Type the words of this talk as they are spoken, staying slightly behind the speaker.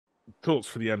thoughts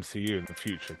for the MCU in the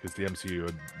future, because the MCU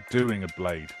are doing a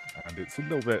Blade, and it's a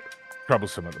little bit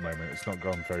troublesome at the moment. It's not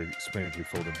gone very smoothly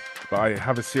for them. But I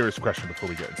have a serious question before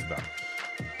we get into that.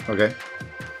 Okay.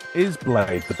 Is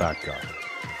Blade the bad guy?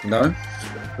 No.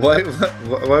 Why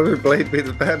would Blade be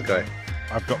the bad guy?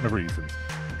 I've got my reasons.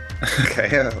 Okay.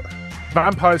 Yeah.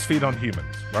 Vampires feed on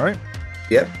humans, right?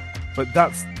 Yep. But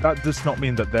that does not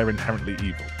mean that they're inherently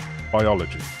evil.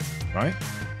 Biology, right?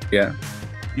 Yeah.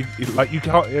 You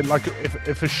can't like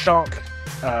if a shark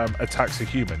attacks a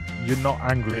human, you're not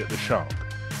angry at the shark.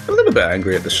 A little bit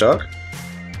angry at the shark.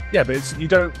 Yeah, but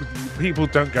people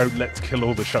don't go, let's kill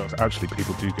all the sharks. Actually,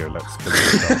 people do go, let's kill all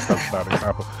the sharks. That's a bad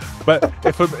example. But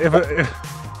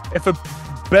if a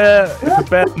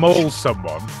bear mauls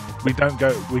someone, we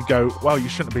go, well, you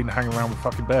shouldn't have been hanging around with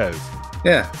fucking bears.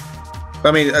 Yeah.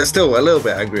 I mean, I'm still a little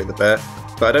bit angry at the bear,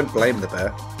 but I don't blame the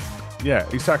bear. Yeah,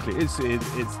 exactly. It's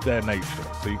their nature,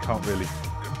 so you can't really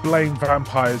blame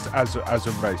vampires as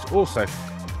a race. Also,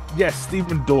 yes,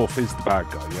 Stephen Dorff is the bad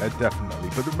guy, yeah, definitely.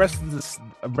 But the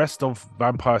rest of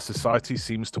vampire society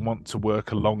seems to want to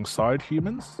work alongside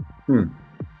humans.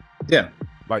 Yeah.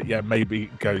 Like, yeah, maybe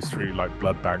goes through like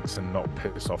blood banks and not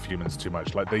piss off humans too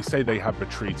much. Like they say they have a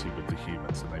treaty with the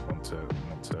humans and they want to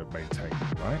maintain,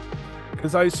 right?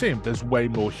 Because I assume there's way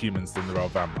more humans than there are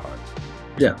vampires.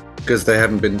 Yeah, because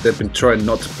they've been trying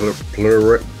not to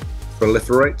proliferate.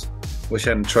 Wish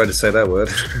I hadn't tried to say that word.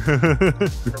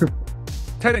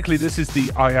 Technically, this is the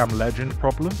I Am Legend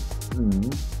problem.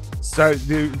 So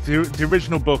the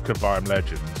original book of I Am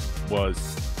Legend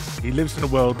was he lives in a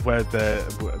world where the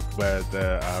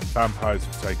vampires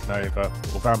have taken over,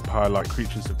 or vampire-like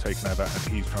creatures have taken over, and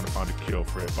he's trying to find a cure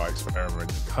for it by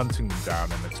hunting them down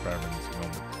and experimenting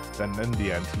on them. Then in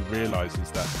the end, he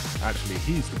realizes that actually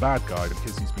he's the bad guy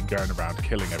because he's been going around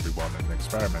killing everyone and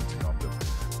experimenting on them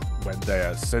when they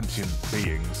are sentient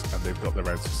beings and they've got their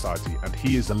own society, and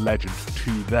he is a legend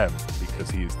to them because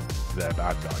he is their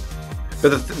bad guy.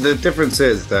 But the difference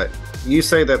is that you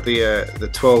say that the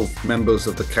 12 members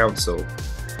of the council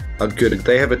are good.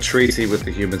 They have a treaty with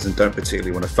the humans and don't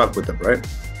particularly want to fuck with them, right?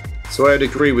 So I'd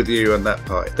agree with you on that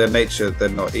part. Their nature, they're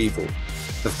not evil.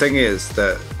 The thing is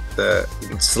that the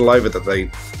saliva that they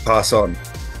pass on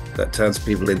that turns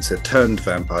people into turned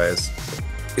vampires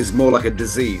is more like a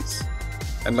disease.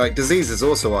 And like diseases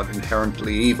also aren't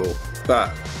inherently evil,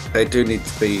 but they do need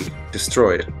to be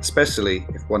destroyed, especially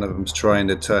if one of them's trying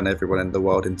to turn everyone in the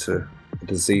world into a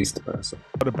diseased person.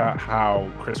 What about how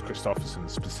Chris Christopherson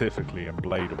specifically and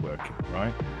Blade are working,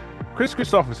 right? Chris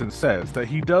Christopherson says that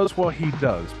he does what he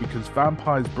does because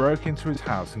vampires broke into his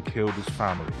house and killed his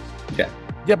families. Yeah.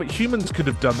 Yeah, but humans could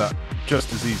have done that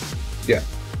just as easily. Yeah.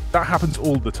 That happens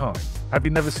all the time. Have you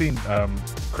never seen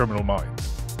Criminal Minds?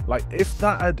 Like, if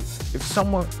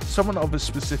someone of a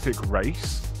specific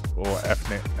race or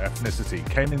ethnicity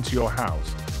came into your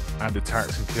house and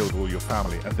attacked and killed all your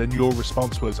family, and then your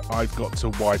response was, I've got to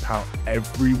wipe out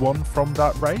everyone from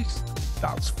that race,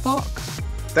 that's fucked.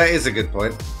 That is a good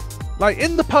point. Like,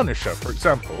 in The Punisher, for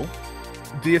example,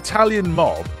 the Italian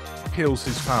mob kills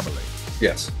his family.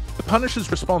 Yes. The Punisher's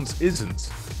response isn't,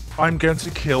 I'm going to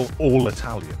kill all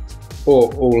Italians. Or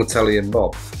all Italian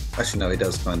mob. Actually, no, he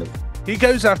does kind of. He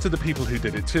goes after the people who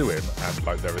did it to him and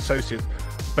like their associates,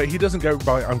 but he doesn't go,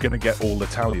 right, I'm going to get all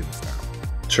Italians now.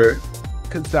 True.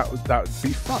 Because that would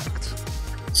be fucked.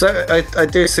 So I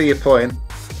do see your point.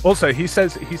 Also, he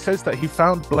says that he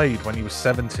found Blade when he was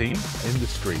 17 in the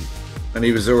street, and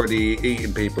he was already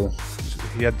eating people.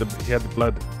 He had the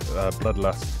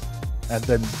bloodlust, and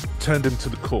then turned him to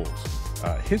the cause,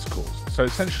 his cause. So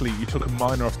essentially, you took a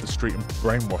minor off the street and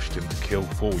brainwashed him to kill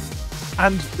for you.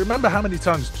 And remember how many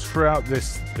times throughout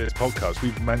this podcast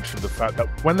we've mentioned the fact that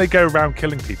when they go around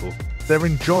killing people, they're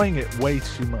enjoying it way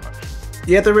too much.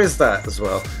 Yeah, there is that as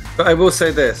well. But I will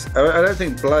say this. I don't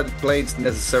think Blade's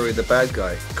necessarily the bad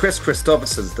guy. Chris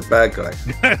Christopherson's the bad guy.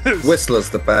 Yes. Whistler's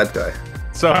the bad guy.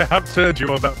 So I have turned you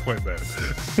on that point then.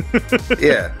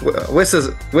 Yeah,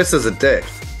 Whistler's a dick.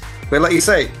 But like you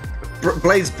say,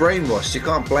 Blade's brainwashed. You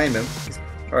can't blame him.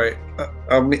 All right,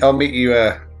 I'll meet you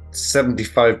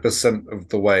 75% of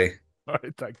the way. All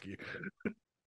right, thank you.